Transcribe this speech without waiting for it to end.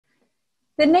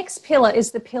The next pillar is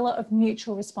the pillar of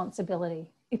mutual responsibility.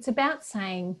 It's about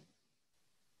saying,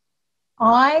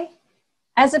 I,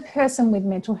 as a person with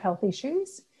mental health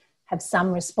issues, have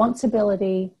some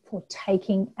responsibility for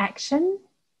taking action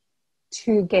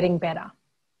to getting better.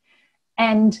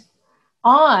 And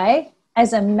I,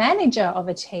 as a manager of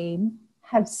a team,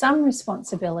 have some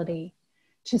responsibility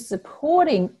to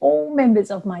supporting all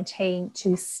members of my team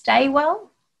to stay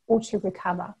well or to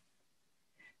recover.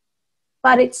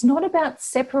 But it's not about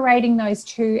separating those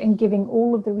two and giving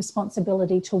all of the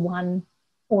responsibility to one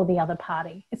or the other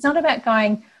party. It's not about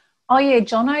going, oh yeah,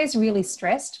 Jono's really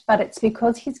stressed, but it's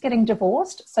because he's getting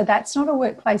divorced, so that's not a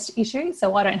workplace issue,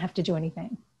 so I don't have to do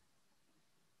anything.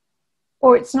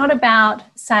 Or it's not about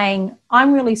saying,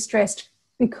 I'm really stressed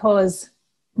because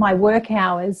my work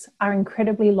hours are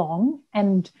incredibly long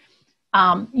and,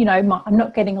 I'm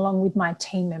not getting along with my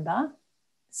team member.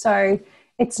 So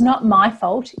it's not my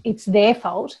fault, it's their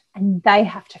fault, and they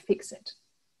have to fix it.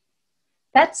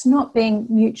 That's not being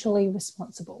mutually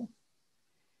responsible.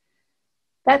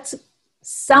 That's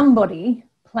somebody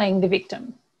playing the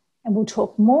victim. And we'll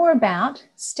talk more about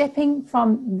stepping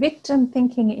from victim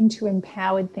thinking into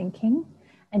empowered thinking,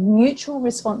 and mutual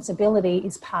responsibility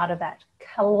is part of that.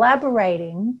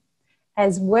 Collaborating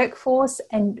as workforce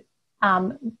and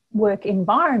work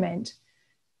environment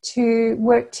to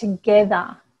work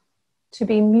together, to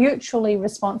be mutually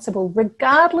responsible,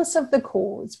 regardless of the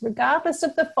cause, regardless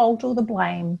of the fault or the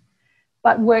blame,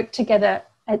 but work together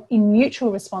in mutual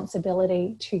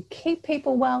responsibility to keep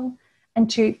people well and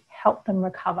to help them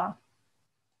recover.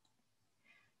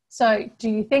 So do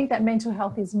you think that mental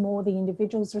health is more the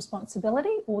individual's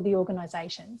responsibility or the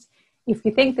organisation's? If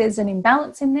you think there's an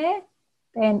imbalance in there,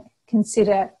 then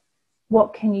consider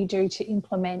what can you do to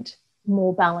implement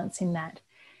more balance in that.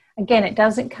 Again, it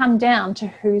doesn't come down to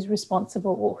who's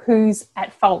responsible or who's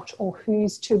at fault or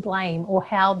who's to blame or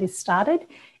how this started.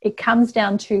 It comes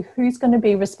down to who's going to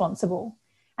be responsible.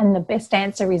 And the best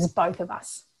answer is both of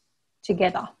us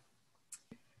together.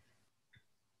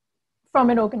 From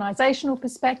an organisational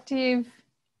perspective,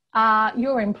 are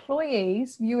your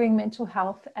employees viewing mental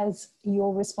health as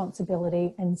your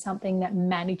responsibility and something that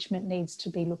management needs to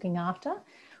be looking after?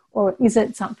 Or is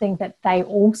it something that they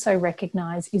also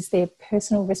recognise is their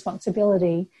personal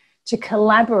responsibility to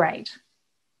collaborate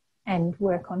and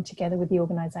work on together with the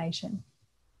organisation?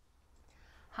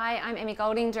 Hi, I'm Emmy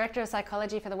Golding, Director of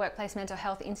Psychology for the Workplace Mental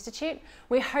Health Institute.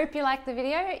 We hope you liked the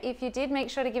video. If you did, make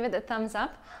sure to give it the thumbs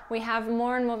up. We have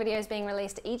more and more videos being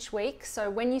released each week, so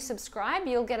when you subscribe,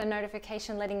 you'll get a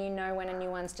notification letting you know when a new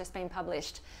one's just been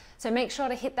published. So make sure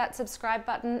to hit that subscribe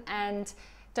button and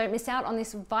don't miss out on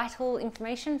this vital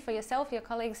information for yourself, your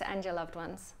colleagues, and your loved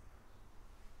ones.